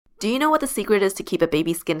Do you know what the secret is to keep a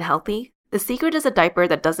baby's skin healthy? The secret is a diaper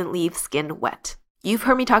that doesn't leave skin wet. You've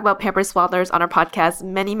heard me talk about Pampers Swaddlers on our podcast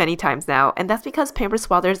many times now, and that's because Pampers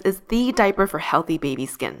Swaddlers is the diaper for healthy baby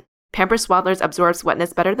skin. Pampers Swaddlers absorbs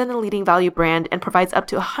wetness better than the leading value brand and provides up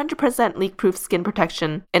to 100% leak-proof skin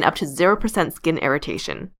protection and up to 0% skin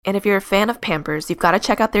irritation. And if you're a fan of Pampers, you've got to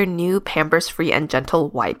check out their new Pampers Free and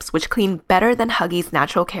Gentle wipes, which clean better than Huggies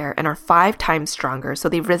Natural Care and are 5 times stronger, so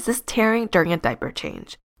they resist tearing during a diaper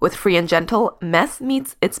change. With Free and Gentle, mess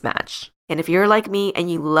meets its match. And if you're like me and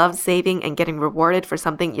you love saving and getting rewarded for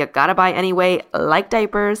something you gotta buy anyway, like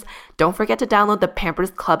diapers, don't forget to download the Pampers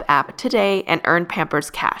Club app today and earn Pampers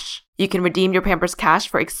Cash. You can redeem your Pampers Cash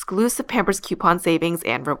for exclusive Pampers coupon savings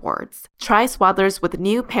and rewards. Try Swaddlers with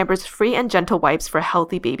new Pampers Free and Gentle wipes for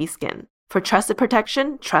healthy baby skin. For trusted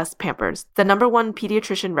protection, trust Pampers, the #1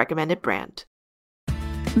 pediatrician recommended brand.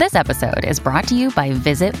 This episode is brought to you by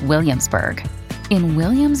Visit Williamsburg. In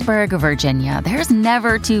Williamsburg, Virginia, there's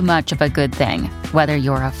never too much of a good thing. Whether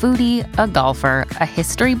you're a foodie, a golfer, a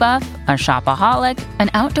history buff, a shopaholic, an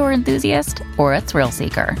outdoor enthusiast, or a thrill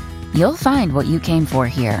seeker, you'll find what you came for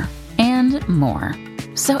here and more.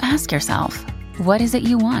 So ask yourself, what is it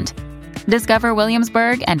you want? Discover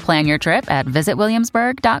Williamsburg and plan your trip at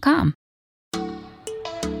visitwilliamsburg.com.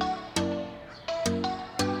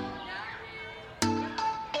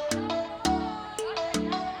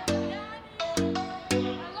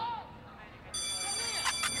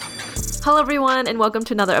 Hello everyone, and welcome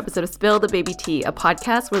to another episode of Spill the Baby Tea, a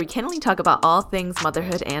podcast where we candidly talk about all things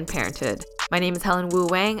motherhood and parenthood. My name is Helen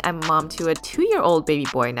Wang. I'm a mom to a 2-year-old baby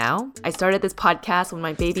boy now. I started this podcast when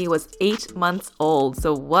my baby was 8 months old,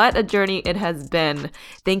 so what a journey it has been.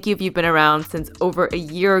 Thank you if you've been around since over a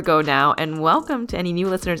year ago now, and welcome to any new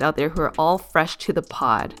listeners out there who are all fresh to the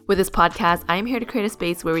pod. With this podcast, I am here to create a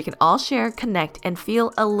space where we can all share, connect, and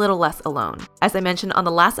feel a little less alone. As I mentioned on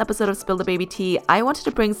the last episode of Spill the Baby Tea, I wanted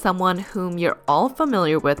to bring someone whom you're all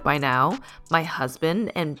familiar with by now, my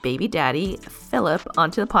husband and baby daddy, Philip,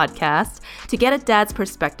 onto the podcast to get a dad's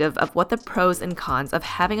perspective of what the pros and cons of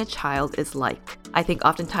having a child is like. I think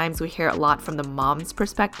oftentimes we hear a lot from the mom's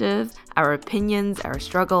perspective, our opinions, our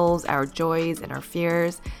struggles, our joys, and our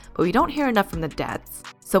fears, but we don't hear enough from the dads.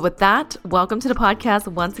 So with that, welcome to the podcast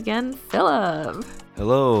once again, Philip.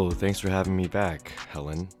 Hello, thanks for having me back,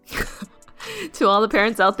 Helen. To all the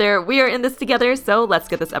parents out there, we are in this together, so let's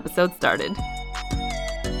get this episode started.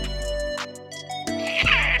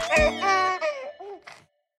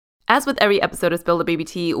 As with every episode of Spill the Baby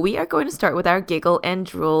Tea, we are going to start with our giggle and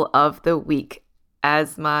drool of the week.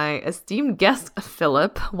 As my esteemed guest,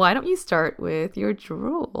 Philip, why don't you start with your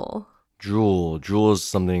drool? Drool is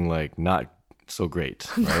something like not so great,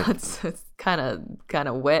 right? it's kind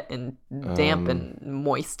of wet and damp and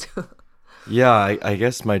moist. Yeah, I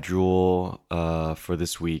guess my drool for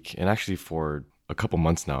this week, and actually for a couple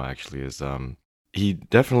months now, actually, is he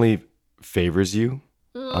definitely favors you.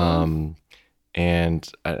 And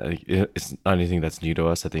it's not anything that's new to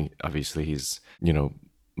us. I think obviously he's,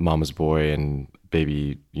 mama's boy, and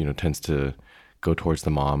baby, tends to go towards the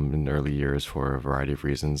mom in the early years for a variety of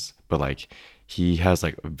reasons. But like he has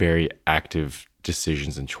like very active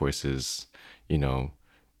decisions and choices,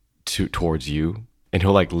 towards you. And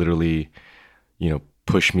he'll like literally,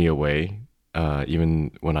 push me away,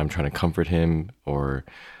 even when I'm trying to comfort him or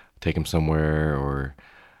take him somewhere or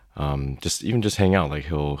just hang out. Like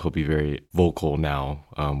he'll be very vocal now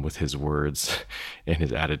with his words and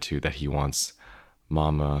his attitude that he wants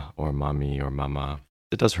mama or mommy or mama.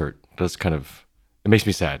 It does hurt. It makes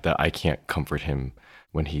me sad that I can't comfort him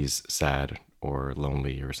when he's sad or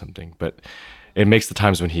lonely or something. But it makes the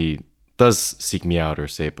times when he does seek me out or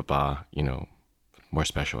say papa, more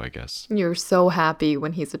special, I guess. You're so happy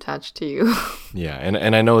when he's attached to you. Yeah,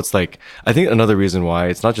 and I know it's like, I think another reason why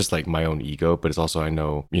it's not just like my own ego, but it's also, I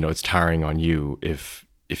know, it's tiring on you if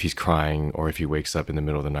he's crying or if he wakes up in the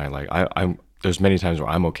middle of the night. Like I'm there's many times where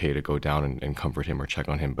I'm okay to go down and comfort him or check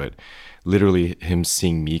on him, but literally him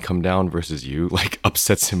seeing me come down versus you like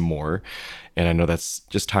upsets him more. And I know that's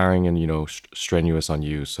just tiring and, strenuous on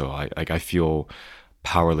you. So I feel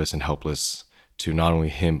powerless and helpless to not only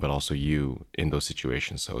him, but also you in those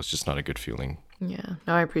situations. So it's just not a good feeling. Yeah,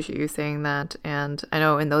 no, I appreciate you saying that. And I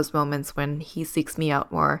know in those moments when he seeks me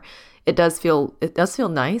out more, it does feel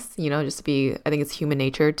nice, just to be, I think it's human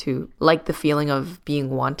nature to like the feeling of being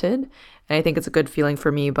wanted. And I think it's a good feeling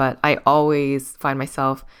for me, but I always find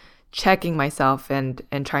myself checking myself and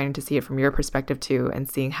trying to see it from your perspective too, and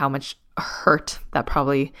seeing how much hurt that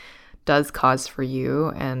probably does cause for you.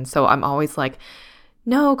 And so I'm always like,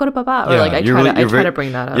 no, go to Papa. Or Yeah, like I try to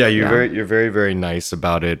bring that up. Yeah, you're very, very nice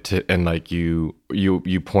about it, and like you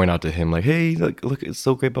point out to him like, hey, look, it's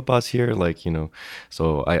so great, Papa's here, like, you know.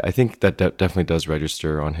 So I think that definitely does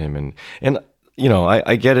register on him, and you know,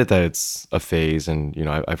 I get it that it's a phase, and you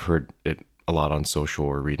know, I've heard it a lot on social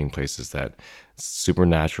or reading places that it's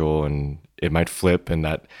supernatural and it might flip, and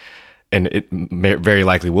it very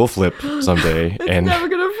likely will flip someday. It's and never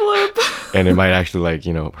gonna flip. And it might actually, like,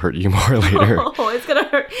 you know, hurt you more later. Oh, it's gonna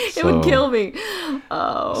hurt. It would kill me.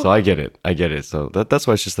 Oh. So I get it. So that's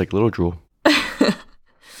why it's just like little drool.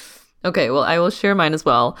 Okay, well, I will share mine as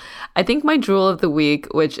well. I think my drool of the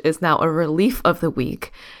week, which is now a relief of the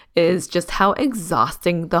week, is just how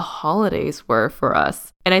exhausting the holidays were for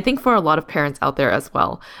us. And I think for a lot of parents out there as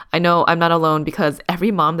well. I know I'm not alone because every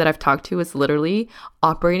mom that I've talked to is literally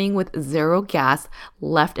operating with zero gas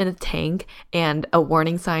left in the tank and a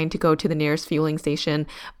warning sign to go to the nearest fueling station,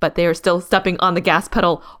 but they are still stepping on the gas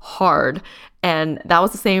pedal hard. And that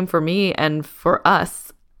was the same for me and for us.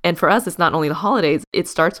 And for us, it's not only the holidays. It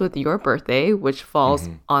starts with your birthday, which falls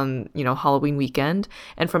on, you know, Halloween weekend.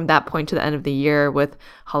 And from that point to the end of the year with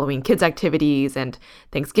Halloween kids activities and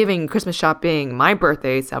Thanksgiving, Christmas shopping, my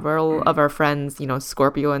birthday, several of our friends, you know,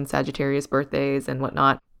 Scorpio and Sagittarius birthdays and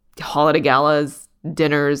whatnot, holiday galas,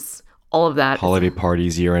 dinners, all of that. Holiday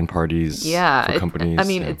parties, year-end parties for companies. I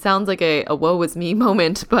mean, it sounds like a woe is me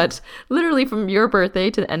moment, but literally from your birthday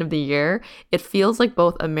to the end of the year, it feels like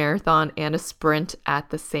both a marathon and a sprint at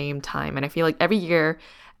the same time. And I feel like every year,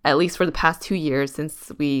 at least for the past 2 years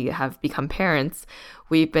since we have become parents,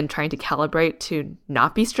 we've been trying to calibrate to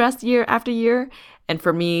not be stressed year after year. And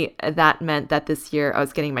for me, that meant that this year I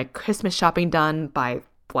was getting my Christmas shopping done by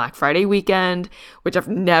Black Friday weekend, which I've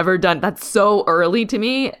never done. That's so early to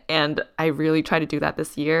me, and I really try to do that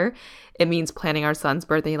this year. It means planning our son's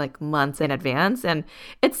birthday like months in advance, and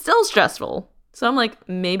it's still stressful. So I'm like,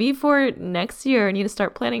 maybe for next year I need to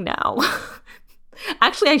start planning now.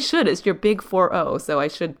 Actually, I should. It's your big 4-0, so we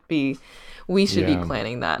should be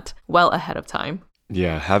planning that well ahead of time.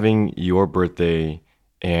 Yeah, having your birthday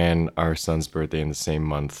and our son's birthday in the same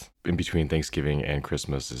month in between Thanksgiving and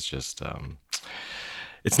Christmas is just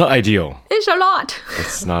it's not ideal. It's a lot.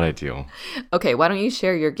 It's not ideal. Okay, why don't you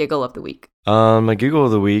share your giggle of the week? My giggle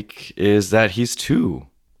of the week is that he's 2.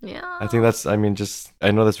 Yeah. I think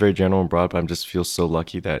I know that's very general and broad, but I just feel so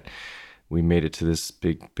lucky that we made it to this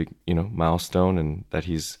big, you know, milestone, and that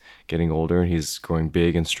he's getting older and he's growing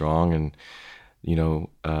big and strong and, you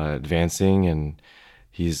know, advancing, and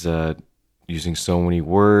he's using so many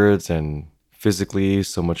words and physically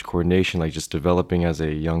so much coordination, like just developing as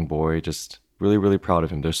a young boy. Just really, really proud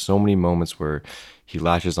of him. There's so many moments where he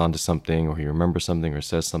latches onto something or he remembers something or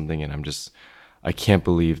says something, and I can't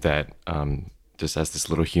believe that just as this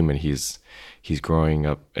little human, he's growing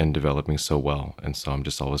up and developing so well. And so I'm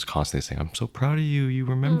just always constantly saying, I'm so proud of you. You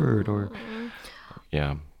remembered, or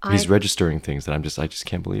yeah. He's registering things that I just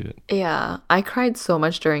can't believe it. Yeah, I cried so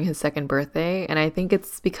much during his second birthday, and I think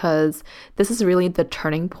it's because this is really the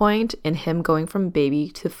turning point in him going from baby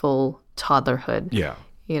to full toddlerhood. Yeah.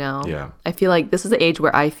 You know? Yeah. I feel like this is the age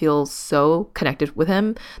where I feel so connected with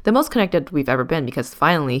him, the most connected we've ever been, because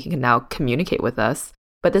finally he can now communicate with us.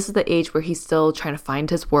 But this is the age where he's still trying to find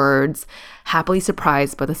his words, happily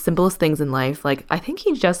surprised by the simplest things in life. Like, I think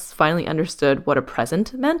he just finally understood what a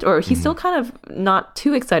present meant, or he's still kind of not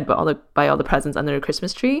too excited by all the presents under the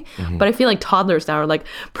Christmas tree. But I feel like toddlers now are like,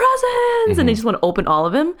 presents! And they just want to open all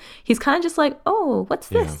of them. He's kind of just like, oh, what's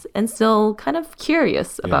this? And still kind of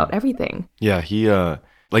curious about everything. Yeah, he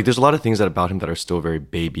like, there's a lot of things about him that are still very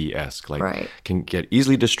baby-esque, like can get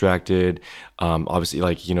easily distracted. Obviously,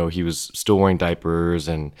 like, you know, he was still wearing diapers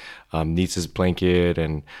and needs his blanket,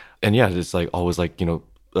 and yeah, it's like always like, you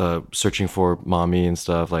know, searching for mommy and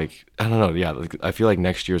stuff. Like, I don't know. Yeah, like, I feel like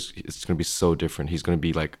next year it's gonna be so different. He's gonna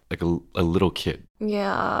be like a little kid.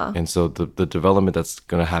 Yeah. And so the development that's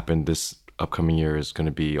gonna happen this upcoming year is going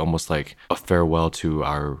to be almost like a farewell to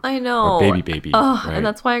our baby. Oh, right? And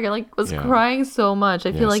that's why I was crying so much.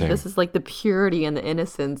 I feel like same. This is like the purity and the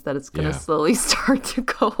innocence that it's going to slowly start to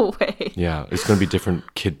go away. Yeah, it's going to be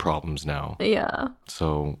different kid problems now. Yeah.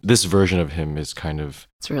 So this version of him is kind of...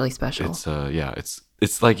 It's really special. It's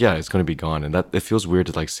like, it's going to be gone. And that it feels weird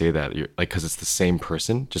to like say that, like, because it's the same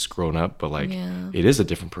person, just grown up, but like it is a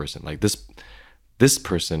different person. Like this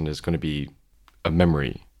person is going to be a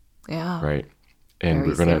memory. Yeah. Right. And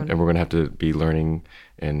we're gonna have to be learning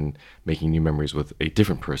and making new memories with a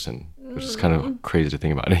different person, which is kind of crazy to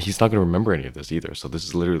think about. And he's not gonna remember any of this either. So this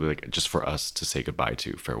is literally like just for us to say goodbye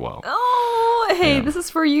to, farewell. Oh, know, hey, this is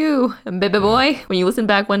for you, baby boy. When you listen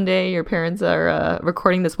back one day, your parents are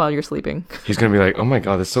recording this while you're sleeping. He's going to be like, oh my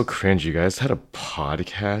God, that's so cringe. You guys had a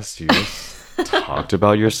podcast. You guys talked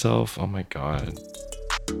about yourself. Oh my God.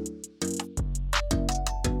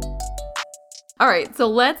 All right, so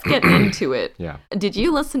let's get into it. Yeah. Did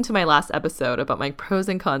you listen to my last episode about my pros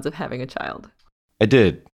and cons of having a child? I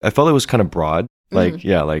did. I felt it was kind of broad. Like,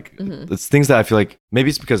 it's things that I feel like maybe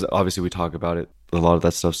it's because obviously we talk about it, a lot of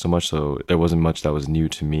that stuff so much. So there wasn't much that was new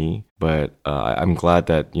to me. But I'm glad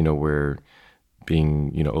that, we're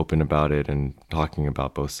being, open about it and talking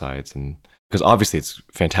about both sides. And because obviously it's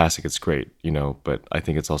fantastic. It's great, but I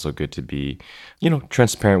think it's also good to be,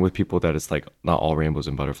 transparent with people that it's like not all rainbows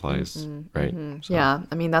and butterflies, right? So. Yeah.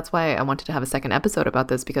 I mean, that's why I wanted to have a second episode about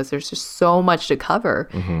this because there's just so much to cover.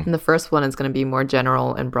 And the first one is going to be more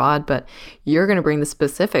general and broad, but you're going to bring the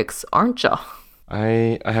specifics, aren't you?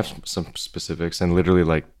 I have some specifics, and literally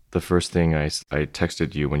like the first thing I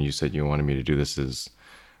texted you when you said you wanted me to do this is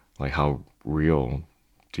like, how real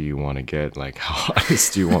do you want to get? Like, how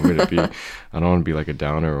honest do you want me to be? I don't want to be like a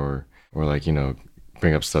downer or like,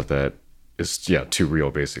 bring up stuff that is, too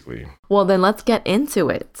real, basically. Well, then let's get into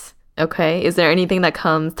it. Okay. Is there anything that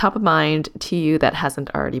comes top of mind to you that hasn't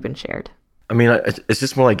already been shared? I mean, it's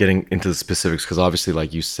just more like getting into the specifics because obviously,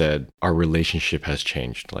 like you said, our relationship has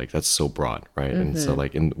changed. Like, that's so broad, right? And so,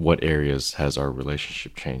 like, in what areas has our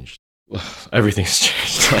relationship changed? Everything's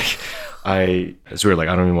changed. Like, it's weird. Like,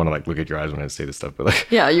 I don't even want to like look at your eyes when I say this stuff, but like,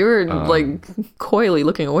 yeah, you were like coyly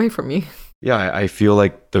looking away from me. Yeah, I feel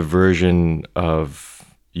like the version of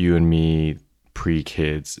you and me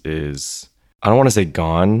pre-kids is, I don't want to say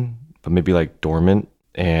gone, but maybe like dormant.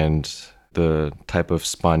 And the type of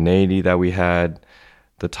spontaneity that we had,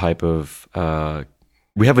 the type of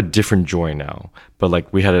we have a different joy now, but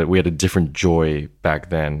like we had a different joy back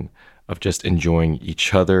then of just enjoying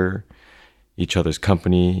each other's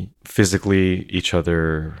company, physically, each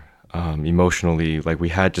other emotionally. Like we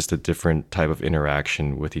had just a different type of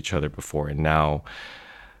interaction with each other before, and now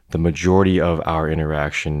the majority of our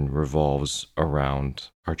interaction revolves around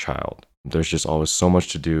our child. There's just always so much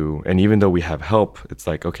to do. And even though we have help, it's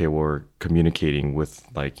like, okay, we're communicating with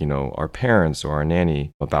like, our parents or our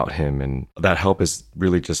nanny about him. And that help is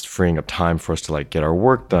really just freeing up time for us to like get our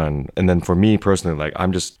work done. And then for me personally, like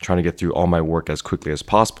I'm just trying to get through all my work as quickly as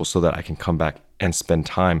possible so that I can come back and spend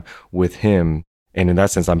time with him. And in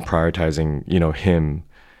that sense, I'm prioritizing, him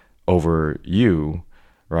over you,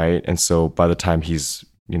 right? And so by the time he's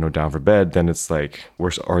down for bed, then it's like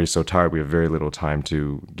we're already so tired. We have very little time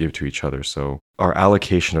to give to each other. So our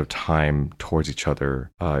allocation of time towards each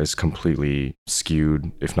other is completely skewed,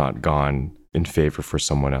 if not gone, in favor for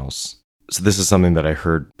someone else. So this is something that I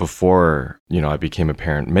heard before, I became a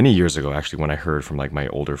parent many years ago, actually, when I heard from like my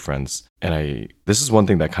older friends. And this is one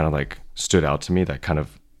thing that kind of like stood out to me that kind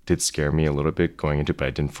of did scare me a little bit going into it, but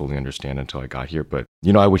I didn't fully understand until I got here. But,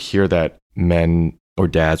 I would hear that men or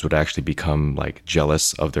dads would actually become like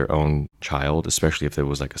jealous of their own child, especially if it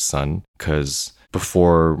was like a son. Because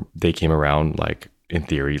before they came around, like in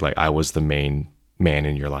theory, like I was the main man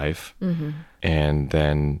in your life. And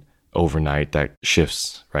then overnight that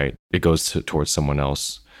shifts, right? It goes towards someone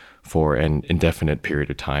else for an indefinite period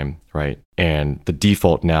of time, right? And the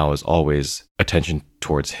default now is always attention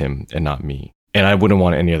towards him and not me. And I wouldn't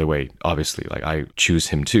want it any other way, obviously. Like I choose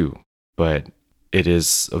him too. But it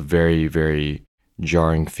is a very, very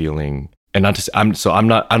jarring feeling. And not to say, I'm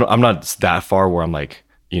not that far where I'm like,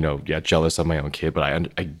 jealous of my own kid, but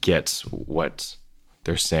I get what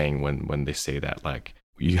they're saying when they say that. Like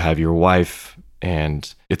you have your wife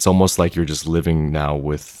and it's almost like you're just living now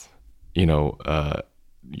with, your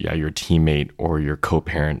teammate or your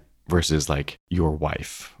co-parent versus like your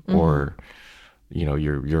wife or,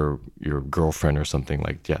 your girlfriend or something.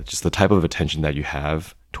 Like, just the type of attention that you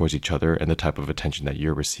have towards each other and the type of attention that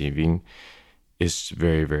you're receiving is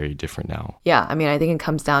very, very different now. Yeah, I mean, I think it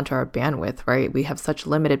comes down to our bandwidth, right? We have such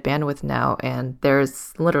limited bandwidth now, and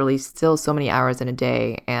there's literally still so many hours in a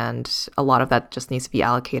day, and a lot of that just needs to be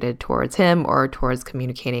allocated towards him or towards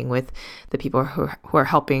communicating with the people who are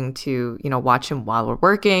helping to, watch him while we're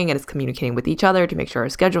working, and it's communicating with each other to make sure our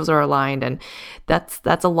schedules are aligned, and that's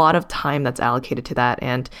a lot of time that's allocated to that,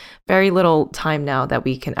 and very little time now that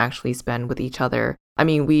we can actually spend with each other. I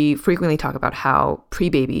mean, we frequently talk about how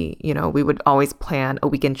pre-baby, we would always plan a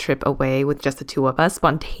weekend trip away with just the two of us,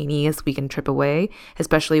 spontaneous weekend trip away,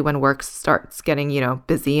 especially when work starts getting,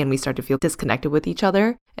 busy and we start to feel disconnected with each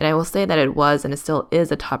other. And I will say that it was and it still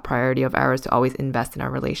is a top priority of ours to always invest in our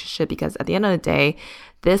relationship because at the end of the day,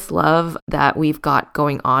 this love that we've got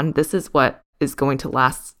going on, this is what is going to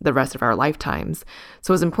last the rest of our lifetimes.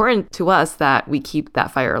 So it's important to us that we keep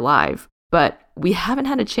that fire alive. but we haven't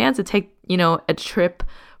had a chance to take, a trip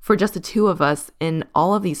for just the two of us in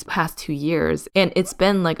all of these past 2 years. And it's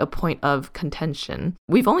been like a point of contention.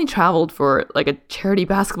 We've only traveled for like a charity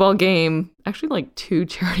basketball game, actually like 2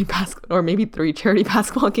 charity basketball, or maybe 3 charity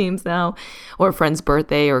basketball games now, or a friend's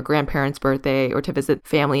birthday or grandparents' birthday, or to visit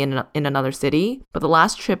family in another city. But the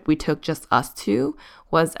last trip we took just us two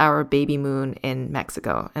was our baby moon in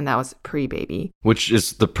Mexico, and that was pre-baby. Which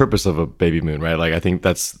is the purpose of a baby moon, right? Like, I think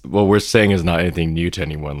that's what we're saying is not anything new to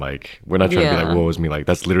anyone. Like, we're not trying to be like, woe is me. Like,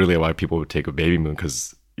 that's literally why people would take a baby moon,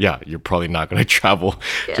 because you're probably not going to travel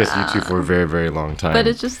just you two for a very, very long time. But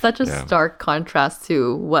it's just such a stark contrast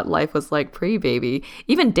to what life was like pre-baby.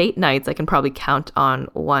 Even date nights, I can probably count on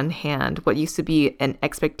one hand. What used to be an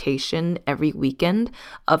expectation every weekend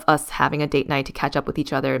of us having a date night to catch up with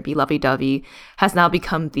each other and be lovey-dovey has now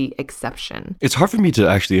become the exception. It's hard for me to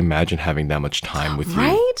actually imagine having that much time with you.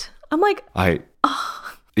 Right? I'm like...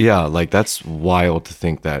 Yeah, like that's wild to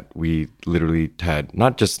think that we literally had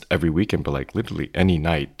not just every weekend, but like literally any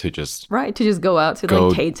night to just go out to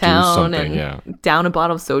like K-Town and down a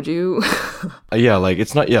bottle of soju.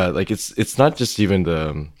 It's not just even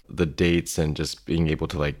the dates and just being able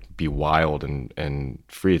to like be wild and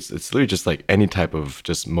free. It's literally just like any type of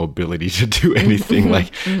just mobility to do anything.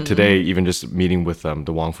 Like today, even just meeting with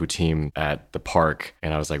the Wang Fu team at the park,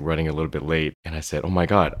 and I was like running a little bit late, and I said, oh my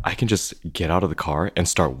God, I can just get out of the car and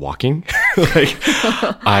start walking. Like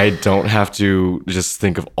I don't have to just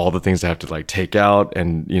think of all the things I have to like take out,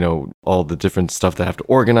 and all the different stuff that I have to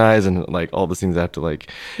organize, and like all the things I have to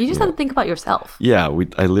like. You just have to think about yourself. Yeah,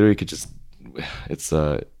 I literally could just.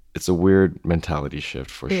 It's a weird mentality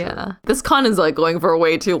shift for sure. Yeah. This con is like going for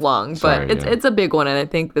way too long, but it's a big one. And I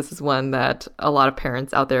think this is one that a lot of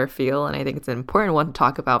parents out there feel. And I think it's an important one to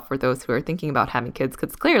talk about for those who are thinking about having kids,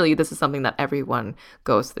 because clearly this is something that everyone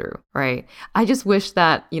goes through, right? I just wish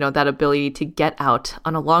that, that ability to get out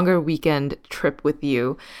on a longer weekend trip with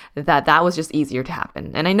you, that was just easier to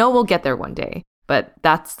happen. And I know we'll get there one day, but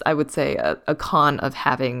that's, I would say, a con of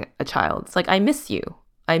having a child. It's like, I miss you.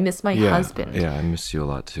 I miss my husband. Yeah, I miss you a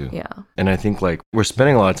lot too. Yeah. And I think like we're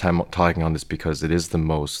spending a lot of time talking on this because it is the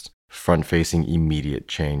most front-facing immediate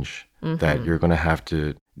change that you're going to have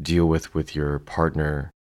to deal with your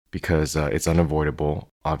partner, because it's unavoidable,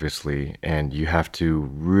 obviously. And you have to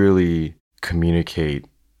really communicate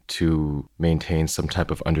to maintain some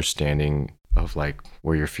type of understanding of like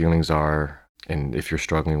where your feelings are and if you're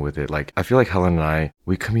struggling with it. Like I feel like Helen and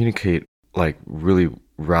we communicate like really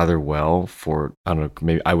rather well for, I don't know,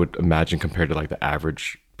 maybe I would imagine compared to like the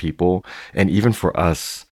average people. And even for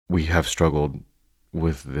us, we have struggled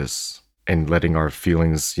with this and letting our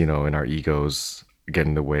feelings, and our egos get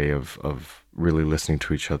in the way of really listening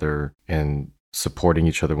to each other and supporting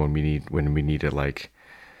each other when we need it. Like,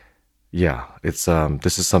 yeah, it's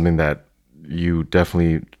this is something that you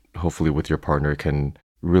definitely, hopefully with your partner, can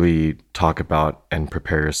really talk about and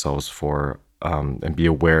prepare yourselves for. And be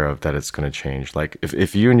aware of that it's going to change. Like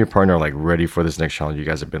if you and your partner are like ready for this next challenge, you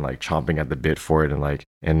guys have been like chomping at the bit for it,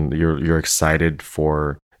 and you're excited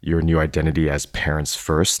for your new identity as parents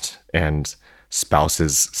first and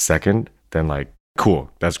spouses second, then like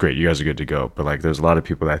cool, that's great, you guys are good to go. But like there's a lot of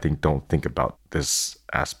people that I think don't think about this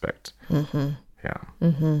aspect.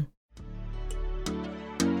 Yeah.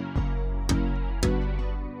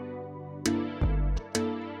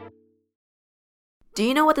 Do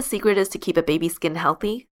you know what the secret is to keep a baby's skin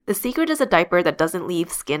healthy? The secret is a diaper that doesn't leave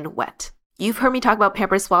skin wet. You've heard me talk about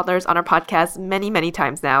Pampers Swaddlers on our podcast many, many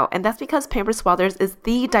times now, and that's because Pampers Swaddlers is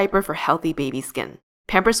the diaper for healthy baby skin.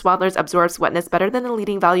 Pampers Swaddlers absorbs wetness better than the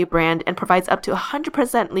leading value brand and provides up to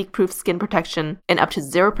 100% leak-proof skin protection and up to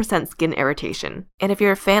 0% skin irritation. And if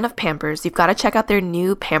you're a fan of Pampers, you've got to check out their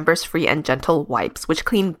new Pampers Free and Gentle wipes, which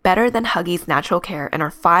clean better than Huggies Natural Care and are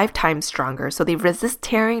 5 times stronger, so they resist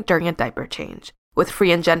tearing during a diaper change. With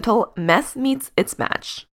Free and Gentle, mess meets its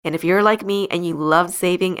match. And if you're like me and you love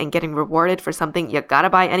saving and getting rewarded for something you gotta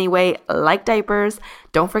buy anyway, like diapers,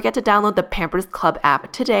 don't forget to download the Pampers Club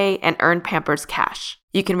app today and earn Pampers Cash.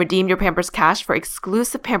 You can redeem your Pampers Cash for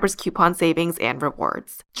exclusive Pampers coupon savings and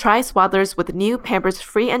rewards. Try Swaddlers with new Pampers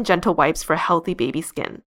Free and Gentle wipes for healthy baby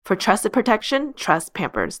skin. For trusted protection, trust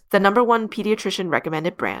Pampers, the #1 pediatrician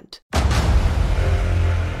recommended brand.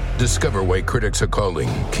 Discover why critics are calling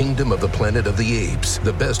Kingdom of the Planet of the Apes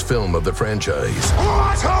the best film of the franchise.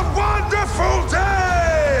 What a wonderful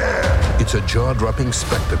day! It's a jaw-dropping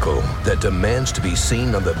spectacle that demands to be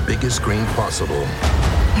seen on the biggest screen possible.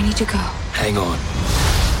 I need to go. Hang on.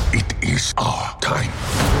 It is our time.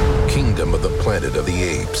 Kingdom of the Planet of the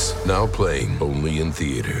Apes. Now playing only in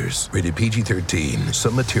theaters. Rated PG-13.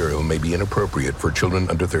 Some material may be inappropriate for children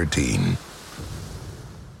under 13.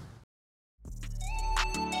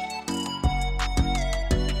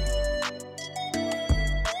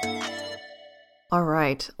 All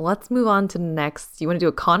right, let's move on to next. You want to do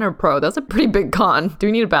a con or a pro? That's a pretty big con. Do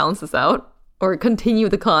we need to balance this out? Or continue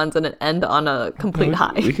the cons and then end on a complete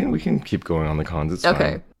high? We can keep going on the cons. It's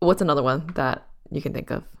okay. fine. What's another one that you can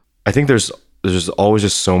think of? I think there's always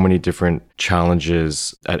just so many different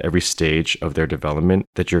challenges at every stage of their development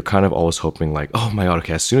that you're kind of always hoping like, oh my God,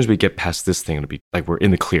 okay, as soon as we get past this thing, it'll be like we're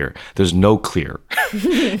in the clear. There's no clear.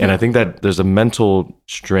 And I think that there's a mental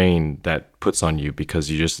strain that puts on you because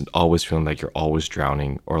you're just always feeling like you're always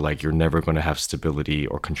drowning or like you're never going to have stability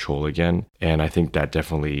or control again. And I think that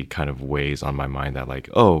definitely kind of weighs on my mind that like,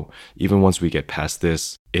 oh, even once we get past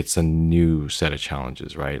this, it's a new set of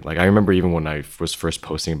challenges, right? Like I remember even when I was first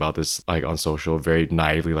posting about this like on social, very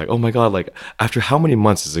naively like, oh my God, like after how many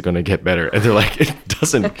months is it going to get better? And they're like,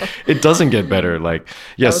 it doesn't get better. Like,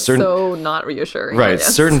 yes, so not reassuring. Right.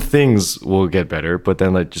 Yes. Certain things will get better, but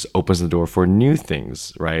then like just opens the door for new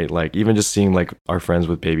things, right? Like even just seeing like our friends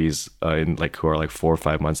with babies in like who are like 4 or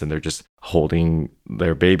 5 months and they're just holding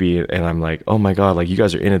their baby and I'm like, oh my God, like you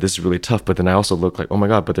guys are in it, this is really tough. But then I also look like, oh my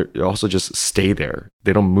God, but they also just stay there,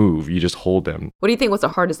 they don't move, you just hold them. What do you think was the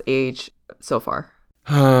hardest age so far?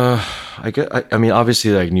 I mean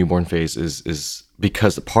obviously like newborn phase is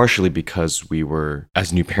partially because we were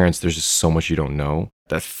as new parents, there's just so much you don't know,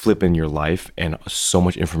 that flip in your life and so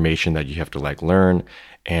much information that you have to like learn,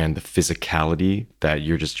 and the physicality that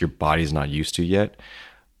your body's not used to yet.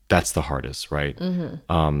 That's the hardest, right?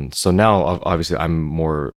 Mm-hmm. So now, obviously, I'm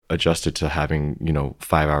more adjusted to having,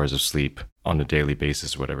 5 hours of sleep on a daily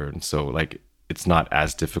basis, or whatever. And so, like, it's not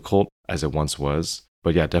as difficult as it once was.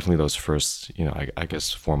 But yeah, definitely those first, I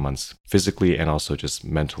guess 4 months physically and also just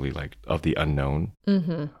mentally, like, of the unknown.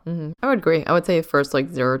 Mm-hmm, mm-hmm. I would agree. I would say first, like,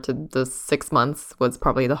 0 to the 6 months was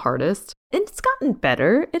probably the hardest. And it's gotten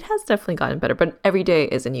better. It has definitely gotten better. But every day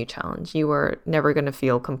is a new challenge. You are never going to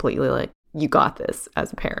feel completely like, you got this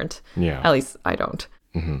as a parent. Yeah. At least I don't.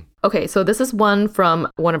 Mm-hmm. Okay, so this is one from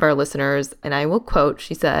one of our listeners, and I will quote,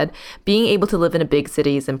 she said, "Being able to live in a big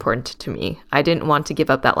city is important to me. I didn't want to give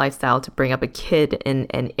up that lifestyle to bring up a kid in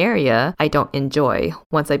an area I don't enjoy.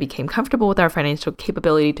 Once I became comfortable with our financial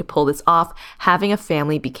capability to pull this off, having a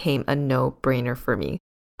family became a no-brainer for me."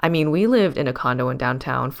 I mean, we lived in a condo in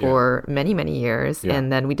downtown for many, many years,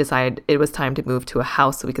 and then we decided it was time to move to a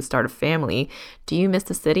house so we could start a family. Do you miss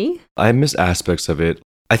the city? I miss aspects of it.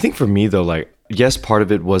 I think for me, though, like, yes, part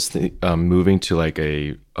of it was moving to like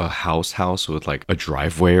a house with like a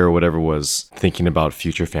driveway or whatever, was thinking about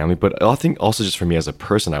future family. But I think also just for me as a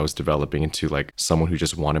person, I was developing into like someone who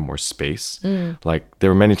just wanted more space. Like there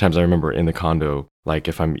were many times I remember in the condo, like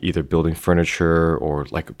if I'm either building furniture or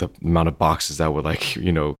like the amount of boxes that would like,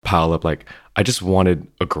 pile up, like I just wanted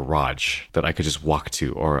a garage that I could just walk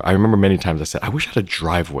to. Or I remember many times I said, I wish I had a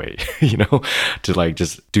driveway, to like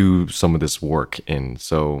just do some of this work in.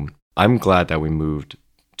 So I'm glad that we moved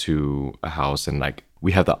to a house and like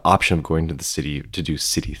we have the option of going to the city to do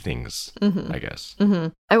city things, I guess. Mm-hmm.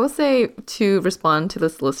 I will say, to respond to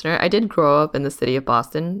this listener, I did grow up in the city of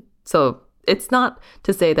Boston. So it's not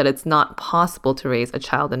to say that it's not possible to raise a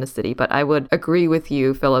child in a city, but I would agree with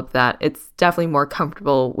you, Philip, that it's definitely more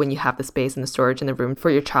comfortable when you have the space and the storage in the room for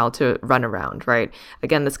your child to run around, right?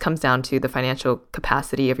 Again, this comes down to the financial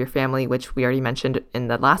capacity of your family, which we already mentioned in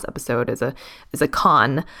the last episode is a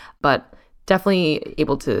con, but definitely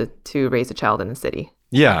able to raise a child in the city.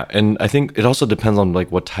 Yeah, and I think it also depends on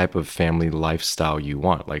like what type of family lifestyle you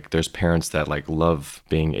want. Like there's parents that like love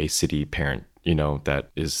being a city parent, that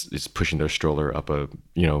is pushing their stroller up a,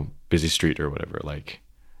 busy street or whatever. Like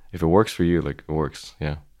if it works for you, like it works.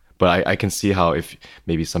 Yeah. But I can see how if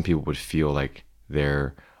maybe some people would feel like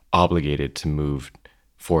they're obligated to move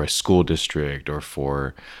for a school district or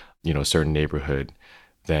for, a certain neighborhood,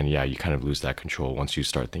 then yeah, you kind of lose that control once you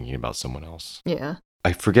start thinking about someone else. Yeah.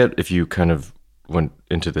 I forget if you kind of went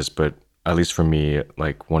into this, but at least for me,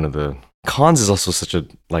 like one of the cons is also such a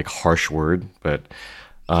like harsh word, but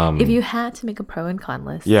if you had to make a pro and con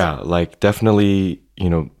list. Yeah, like definitely,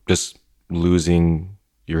 just losing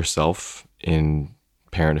yourself in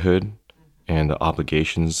parenthood and the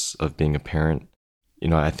obligations of being a parent.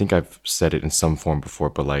 I think I've said it in some form before,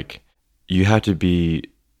 but like you have to be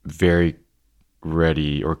very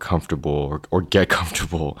ready or comfortable or get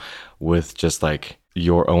comfortable with just like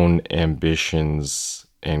your own ambitions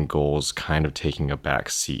and goals kind of taking a back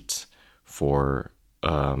seat for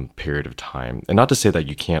period of time. And not to say that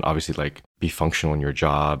you can't obviously like be functional in your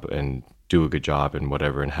job and do a good job and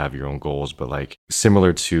whatever and have your own goals, but like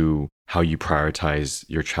similar to how you prioritize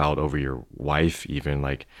your child over your wife, even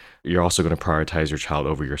like you're also going to prioritize your child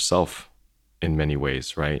over yourself in many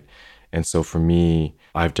ways, right? And so for me,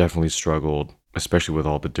 I've definitely struggled, especially with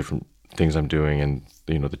all the different things I'm doing and,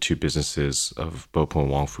 the two businesses of Bopo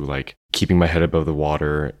and Wang Fu, like keeping my head above the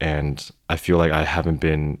water. And I feel like I haven't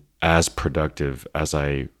been as productive as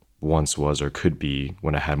I once was or could be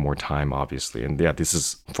when I had more time, obviously. And yeah, this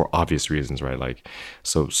is for obvious reasons, right? Like,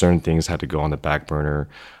 so certain things had to go on the back burner.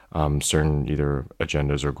 Certain either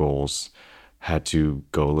agendas or goals had to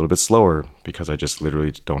go a little bit slower because I just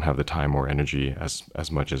literally don't have the time or energy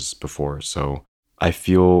as much as before. So I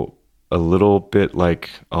feel a little bit like,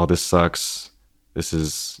 oh, this sucks. This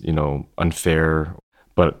is, unfair.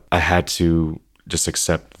 But I had to just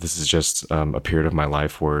accept this is just a period of my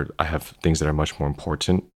life where I have things that are much more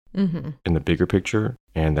important in the bigger picture.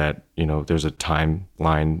 And that, there's a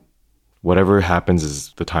timeline. Whatever happens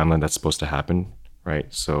is the timeline that's supposed to happen,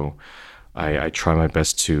 right? So I try my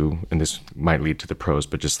best to, and this might lead to the pros,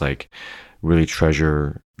 but just like really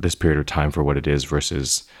treasure this period of time for what it is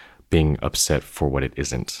versus being upset for what it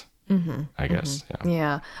isn't. I guess.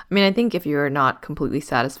 Yeah. I mean, I think if you're not completely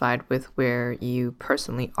satisfied with where you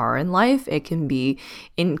personally are in life, it can be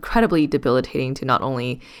incredibly debilitating to not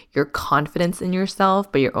only your confidence in yourself,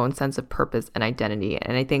 but your own sense of purpose and identity.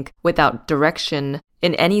 And I think without direction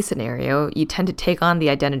in any scenario, you tend to take on the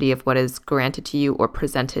identity of what is granted to you or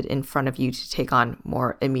presented in front of you to take on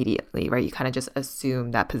more immediately, right? You kind of just assume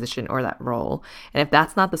that position or that role. And if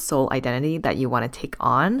that's not the sole identity that you want to take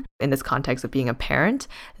on in this context of being a parent,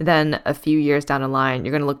 then a few years down the line,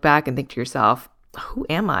 you're going to look back and think to yourself, who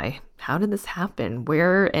am I? How did this happen?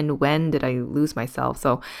 Where and when did I lose myself?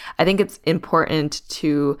 So I think it's important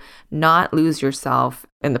to not lose yourself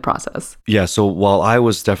in the process. Yeah. So while I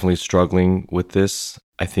was definitely struggling with this,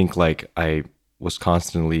 I think like I was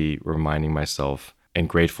constantly reminding myself and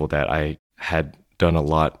grateful that I had done a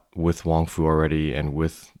lot with Wang Fu already and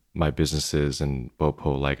with my businesses and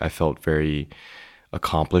Bopo. Like I felt very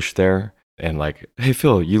accomplished there. And like, hey,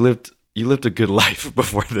 Phil, you lived a good life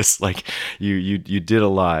before this. Like you did a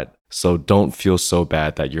lot. So don't feel so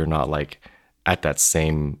bad that you're not like at that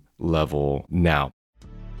same level now.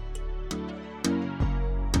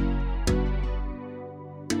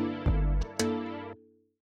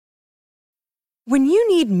 When you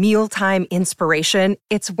need mealtime inspiration,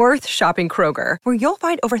 it's worth shopping Kroger, where you'll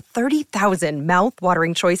find over 30,000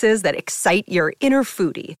 mouth-watering choices that excite your inner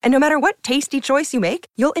foodie. And no matter what tasty choice you make,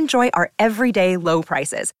 you'll enjoy our everyday low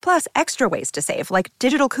prices, plus extra ways to save, like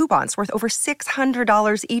digital coupons worth over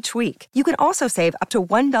 $600 each week. You can also save up to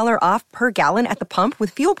 $1 off per gallon at the pump with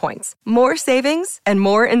fuel points. More savings and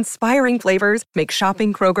more inspiring flavors make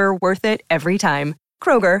shopping Kroger worth it every time.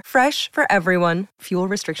 Kroger, fresh for everyone. Fuel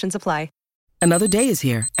restrictions apply. Another day is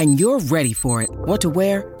here, and you're ready for it. What to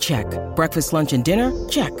wear? Check. Breakfast, lunch, and dinner?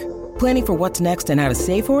 Check. Planning for what's next and how to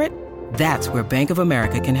save for it? That's where Bank of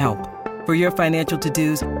America can help. For your financial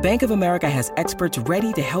to-dos, Bank of America has experts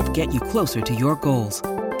ready to help get you closer to your goals.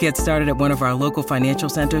 Get started at one of our local financial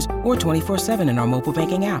centers or 24/7 in our mobile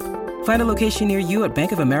banking app. Find a location near you at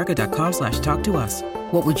bankofamerica.com/talktous.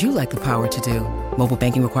 What would you like the power to do? Mobile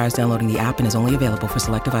banking requires downloading the app and is only available for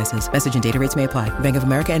select devices. Message and data rates may apply. Bank of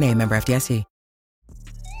America N.A., member FDIC.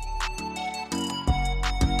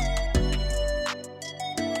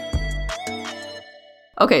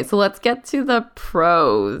 Okay, so let's get to the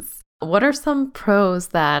pros. What are some pros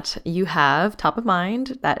that you have top of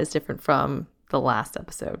mind that is different from the last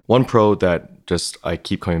episode? One pro that just I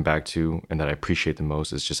keep coming back to and that I appreciate the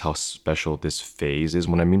most is just how special this phase is.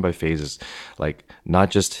 What I mean by phase is like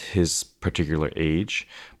not just his particular age,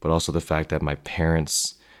 but also the fact that my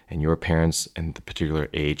parents and your parents and the particular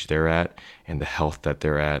age they're at and the health that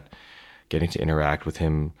they're at, getting to interact with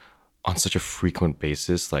him on such a frequent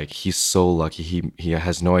basis. Like he's so lucky. He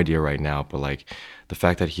has no idea right now, but like the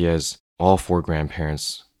fact that he has all 4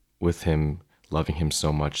 grandparents with him, loving him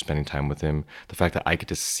so much, spending time with him, the fact that I get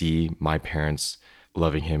to see my parents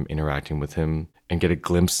loving him, interacting with him, and get a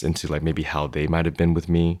glimpse into like maybe how they might have been with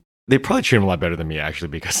me. They probably treat him a lot better than me actually,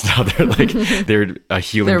 because now they're like they're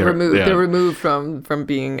healing. They're removed from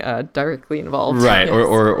being directly involved, right? Yes.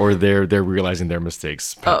 Or they're realizing their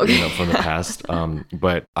mistakes, okay. From the past.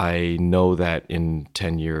 But I know that in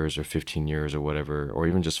 10 years or 15 years or whatever, or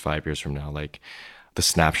even just 5 years from now, like the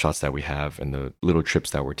snapshots that we have and the little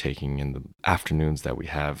trips that we're taking and the afternoons that we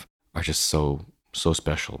have are just so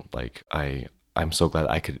special. Like I'm so glad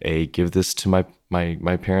I could give this to my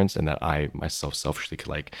parents, and that I myself selfishly could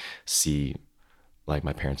like see like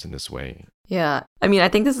my parents in this way. Yeah. I mean, I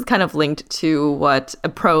think this is kind of linked to what a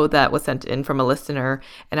pro that was sent in from a listener,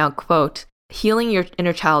 and I'll quote, healing your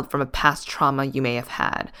inner child from a past trauma you may have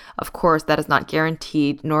had. Of course, that is not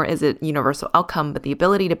guaranteed, nor is it universal outcome, but the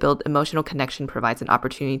ability to build emotional connection provides an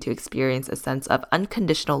opportunity to experience a sense of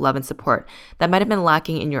unconditional love and support that might have been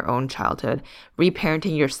lacking in your own childhood,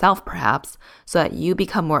 reparenting yourself perhaps, so that you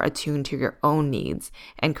become more attuned to your own needs.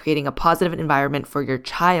 And creating a positive environment for your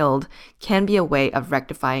child can be a way of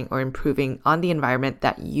rectifying or improving on the environment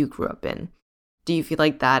that you grew up in. Do you feel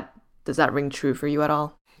like does that ring true for you at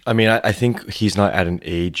all? I mean, I think he's not at an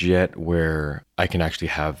age yet where I can actually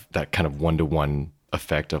have that kind of one-to-one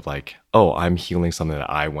effect of like, oh, I'm healing something that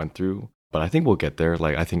I went through. But I think we'll get there.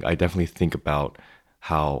 Like, I definitely think about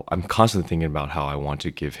how I'm constantly thinking about how I want to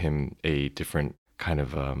give him a different kind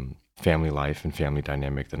of family life and family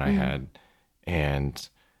dynamic than I had. And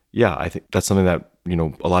yeah, I think that's something that, you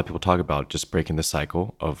know, a lot of people talk about, just breaking the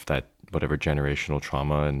cycle of that whatever generational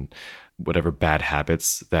trauma and whatever bad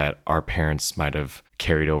habits that our parents might have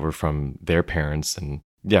carried over from their parents. And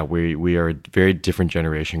yeah, we are a very different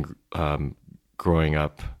generation growing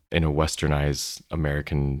up in a westernized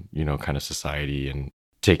American, you know, kind of society and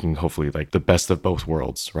taking hopefully like the best of both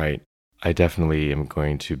worlds, right? I definitely am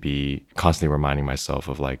going to be constantly reminding myself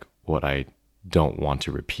of like what I don't want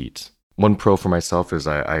to repeat. One pro for myself is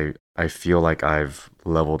I feel like I've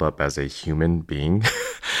leveled up as a human being.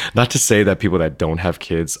 Not to say that people that don't have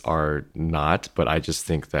kids are not, but I just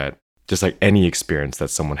think that just like any experience that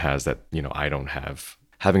someone has that, you know, I don't have,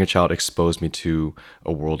 having a child exposed me to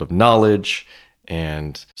a world of knowledge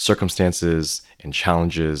and circumstances and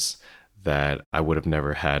challenges that I would have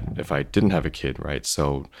never had if I didn't have a kid, right?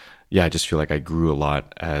 So yeah, I just feel like I grew a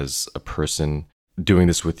lot as a person. Doing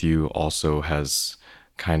this with you also has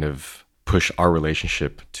kind of pushed our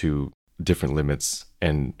relationship to different limits.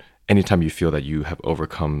 And anytime you feel that you have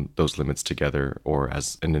overcome those limits together or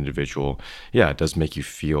as an individual, yeah, it does make you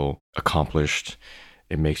feel accomplished.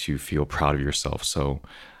 It makes you feel proud of yourself. So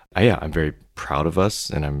yeah, I'm very proud of us,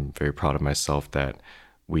 and I'm very proud of myself that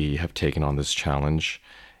we have taken on this challenge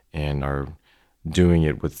and are doing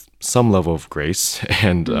it with some level of grace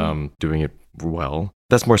and doing it well.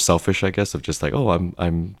 That's more selfish, I guess, of just like, oh,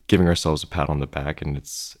 I'm giving ourselves a pat on the back, and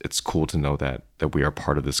it's cool to know that we are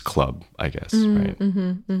part of this club, I guess, right?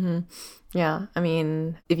 Yeah, I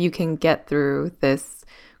mean, if you can get through this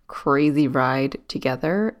crazy ride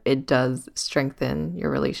together, it does strengthen your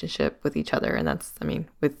relationship with each other, and that's, I mean,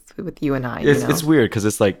 with you and I. It's weird because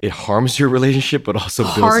it's like it harms your relationship, but also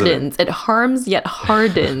hardens. It harms yet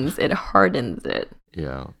hardens. It hardens it.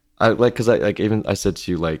 Yeah. I said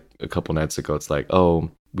to you like a couple nights ago, it's like,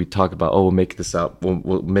 oh, we talk about, oh, we'll make this out,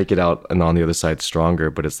 we'll make it out and on the other side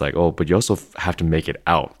stronger. But it's like, oh, but you also have to make it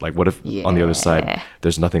out. Like, what if on the other side,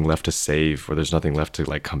 there's nothing left to save or there's nothing left to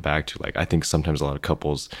like come back to? Like, I think sometimes a lot of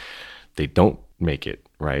couples, they don't make it,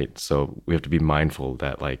 right? So we have to be mindful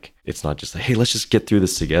that like, it's not just like, hey, let's just get through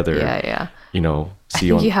this together. Yeah. You know, I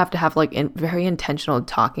think you have to have like very intentional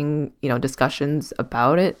talking, you know, discussions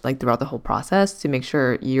about it like throughout the whole process to make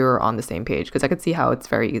sure you're on the same page. Because I could see how it's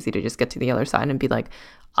very easy to just get to the other side and be like,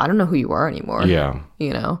 I don't know who you are anymore. Yeah.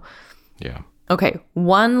 You know? Yeah. Okay.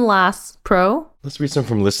 One last pro. Let's read some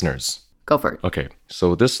from listeners. Go for it. Okay,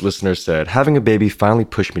 so this listener said, having a baby finally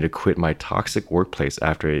pushed me to quit my toxic workplace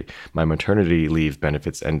after my maternity leave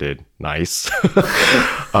benefits ended. Nice.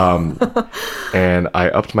 And I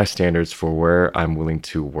upped my standards for where I'm willing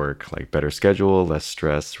to work, like better schedule, less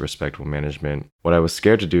stress, respectful management. What I was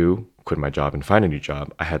scared to do, quit my job and find a new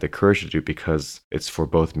job, I had the courage to do because it's for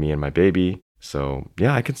both me and my baby. So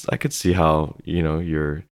yeah, I could see how, you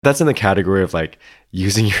know, that's in the category of like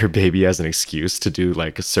using your baby as an excuse to do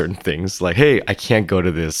like certain things. Like, hey, I can't go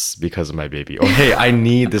to this because of my baby. Or hey, I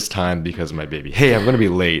need this time because of my baby. Hey, I'm going to be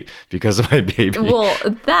late because of my baby. Well,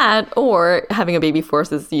 that or having a baby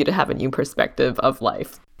forces you to have a new perspective of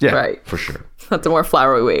life. Yeah, right. For sure. That's a more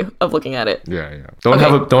flowery way of looking at it. Yeah. Don't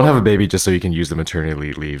have a baby just so you can use the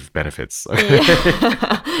maternity leave benefits. Okay?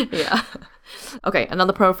 Yeah. Okay,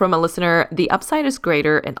 another pro from a listener. The upside is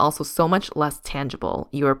greater and also so much less tangible.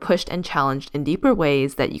 You are pushed and challenged in deeper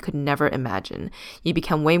ways that you could never imagine. You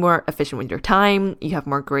become way more efficient with your time. You have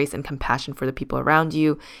more grace and compassion for the people around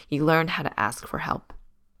you. You learn how to ask for help.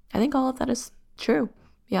 I think all of that is true.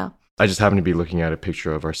 Yeah. I just happen to be looking at a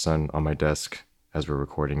picture of our son on my desk as we're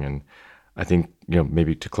recording. And I think, you know,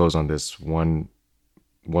 maybe to close on this, one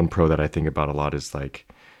pro that I think about a lot is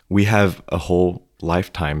like, we have a whole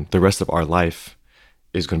lifetime. The rest of our life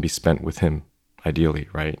is going to be spent with him, ideally,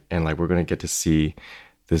 right? And like, we're going to get to see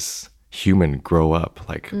this human grow up.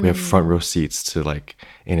 Like we have front row seats to like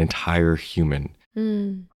an entire human.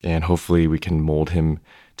 And hopefully we can mold him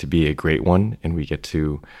to be a great one. And we get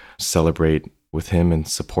to celebrate with him and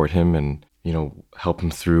support him and, you know, help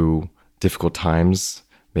him through difficult times,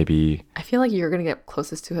 maybe I feel like you're gonna get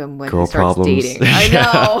closest to him when girl he starts problems. dating. I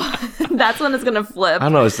know. That's when it's gonna flip. I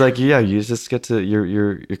don't know. It's like, yeah, you just get to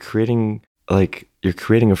you're creating you're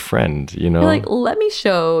creating a friend, you know. You're like, let me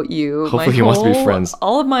show you. Hopefully he wants to be friends.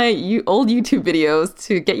 All of my old YouTube videos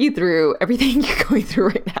to get you through everything you're going through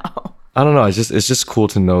right now. I don't know. It's just cool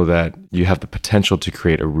to know that you have the potential to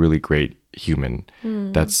create a really great human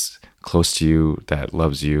that's close to you, that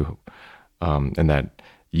loves you, and that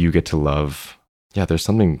you get to love. Yeah, there's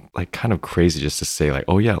something like kind of crazy just to say like,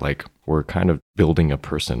 oh yeah, like we're kind of building a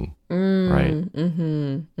person, right?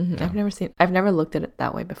 Yeah. I've never looked at it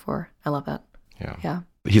that way before. I love that. Yeah.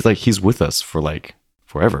 He's with us for like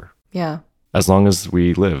forever. Yeah. As long as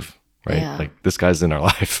we live, right? Yeah. Like this guy's in our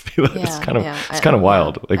life. It's kind of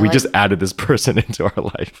wild. Yeah. Like we just added this person into our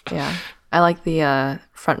life. Yeah. I like the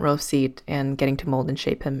front row seat and getting to mold and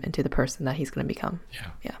shape him into the person that he's going to become.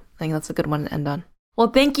 Yeah. I think that's a good one to end on. Well,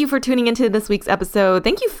 thank you for tuning into this week's episode.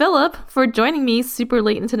 Thank you, Philip, for joining me super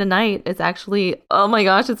late into the night. It's actually, oh my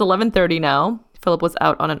gosh, it's 11:30 now. Philip was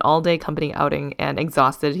out on an all-day company outing and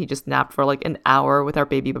exhausted. He just napped for like an hour with our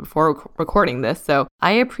baby before recording this. So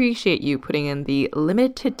I appreciate you putting in the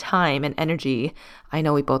limited time and energy I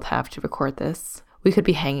know we both have to record this. We could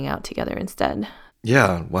be hanging out together instead.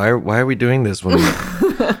 Yeah, why are we doing this when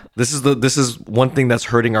this is one thing that's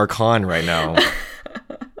hurting our con right now.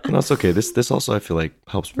 No, it's okay. This also I feel like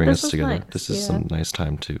helps bring us together. Nice. This is some nice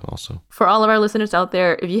time too also. For all of our listeners out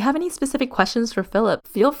there, if you have any specific questions for Philip,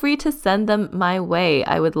 feel free to send them my way.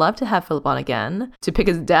 I would love to have Philip on again to pick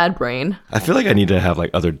his dad brain. I feel like I need to have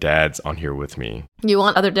like other dads on here with me. You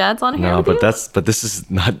want other dads on here? No, with but you? this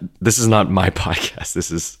is not my podcast.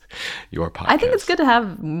 This is your podcast. I think it's good to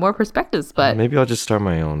have more perspectives, but maybe I'll just start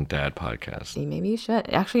my own dad podcast. Maybe you should.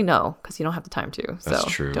 Actually, no, because you don't have the time to. So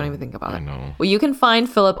that's true. Don't even think about it. I know. Well, you can find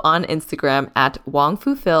Philip on Instagram at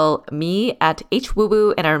WangFuFil, me at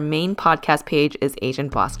HWooWoo, and our main podcast page is Asian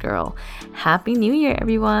Boss Girl. Happy New Year,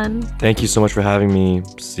 everyone. Thank you so much for having me.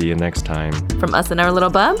 See you next time. From us and our little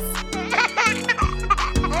bubs.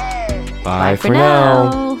 Bye for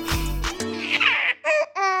now.